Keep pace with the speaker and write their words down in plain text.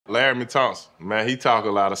Laremy Tunsil, man, he talk a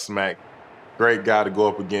lot of smack. Great guy to go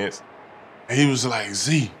up against. He was like,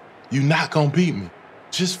 Z, you not gonna beat me.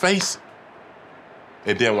 Just face it.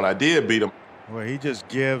 And then when I did beat him, well, he just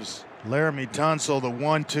gives Laremy Tunsil the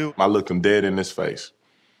 1-2. I looked him dead in his face.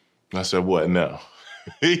 I said, what now?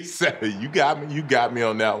 He said, you got me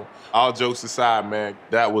on that one. All jokes aside, man,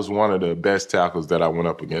 that was one of the best tackles that I went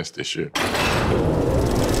up against this year.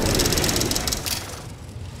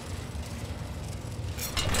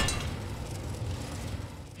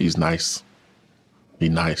 He's nice. He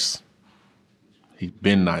nice. He's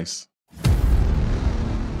been nice.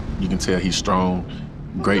 You can tell he's strong,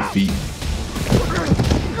 great feet,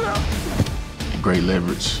 great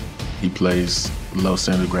leverage. He plays low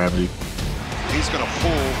center of gravity. He's gonna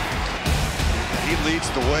pull. He leads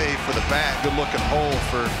the way for the back. Good looking hole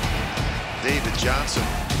for David Johnson.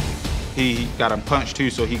 He got a punch too,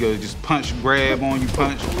 so he could just punch, grab on you,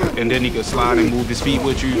 punch, and then he could slide and move his feet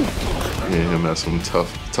with you. Me and him had some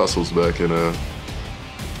tough tussles back in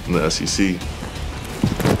the SEC.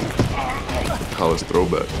 College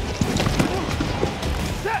throwback.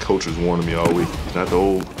 Coaches warning me all week, not the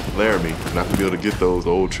old Laremy, not to be able to get those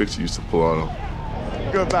old tricks you used to pull on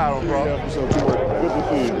him. Good battle, bro.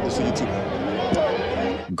 Good to see you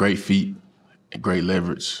too. Great feet, great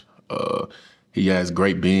leverage. He has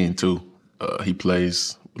great bend too. He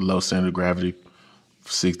plays low center of gravity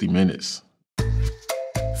for 60 minutes.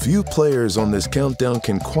 Few players on this countdown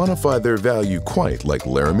can quantify their value quite like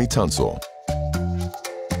Laremy Tunsil.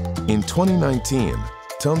 In 2019,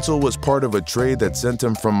 Tunsil was part of a trade that sent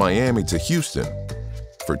him from Miami to Houston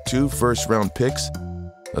for 2 first-round picks,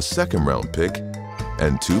 a second-round pick,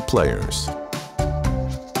 and 2 players.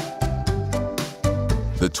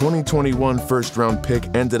 The 2021 first-round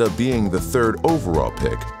pick ended up being the 3rd overall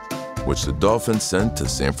pick, which the Dolphins sent to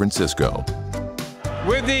San Francisco.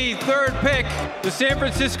 With the 3rd pick, the San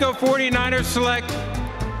Francisco 49ers select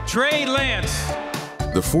Trey Lance.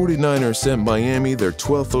 The 49ers sent Miami their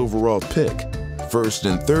 12th overall pick,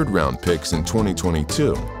 1st and 3rd round picks in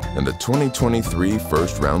 2022, and the 2023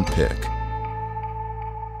 first-round pick.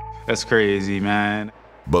 That's crazy, man.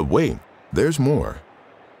 But wait, there's more.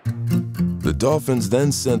 The Dolphins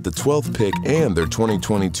then sent the 12th pick and their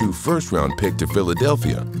 2022 first-round pick to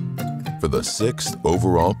Philadelphia for the 6th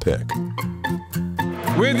overall pick.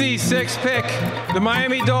 With the 6th pick, the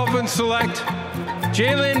Miami Dolphins select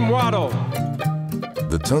Jalen Waddle.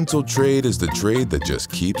 The Tunsil trade is the trade that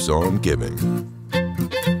just keeps on giving.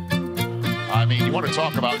 I mean, you want to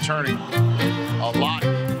talk about turning a lot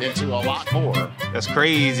into a lot more. That's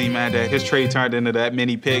crazy, man, that his trade turned into that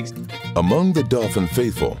many picks. Among the Dolphin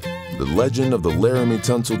faithful, the legend of the Laremy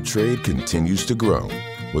Tunsil trade continues to grow,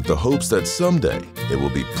 with the hopes that someday it will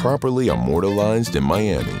be properly immortalized in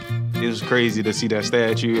Miami. It was crazy to see that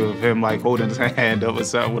statue of him like holding his hand up or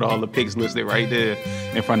something with all the picks listed right there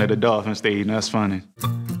in front of the Dolphin stadium. That's funny.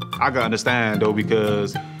 I can understand though,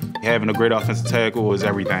 because having a great offensive tackle is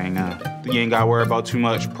everything now. You ain't got to worry about too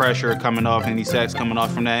much pressure coming off, any sacks coming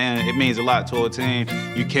off from that end. It means a lot to a team.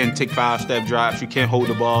 You can take 5-step drops. You can hold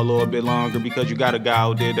the ball a little bit longer because you got a guy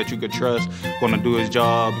out there that you could trust going to do his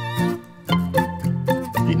job.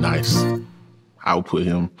 He nice. I would put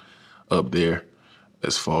him up there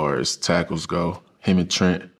as far as tackles go. Him and Trent,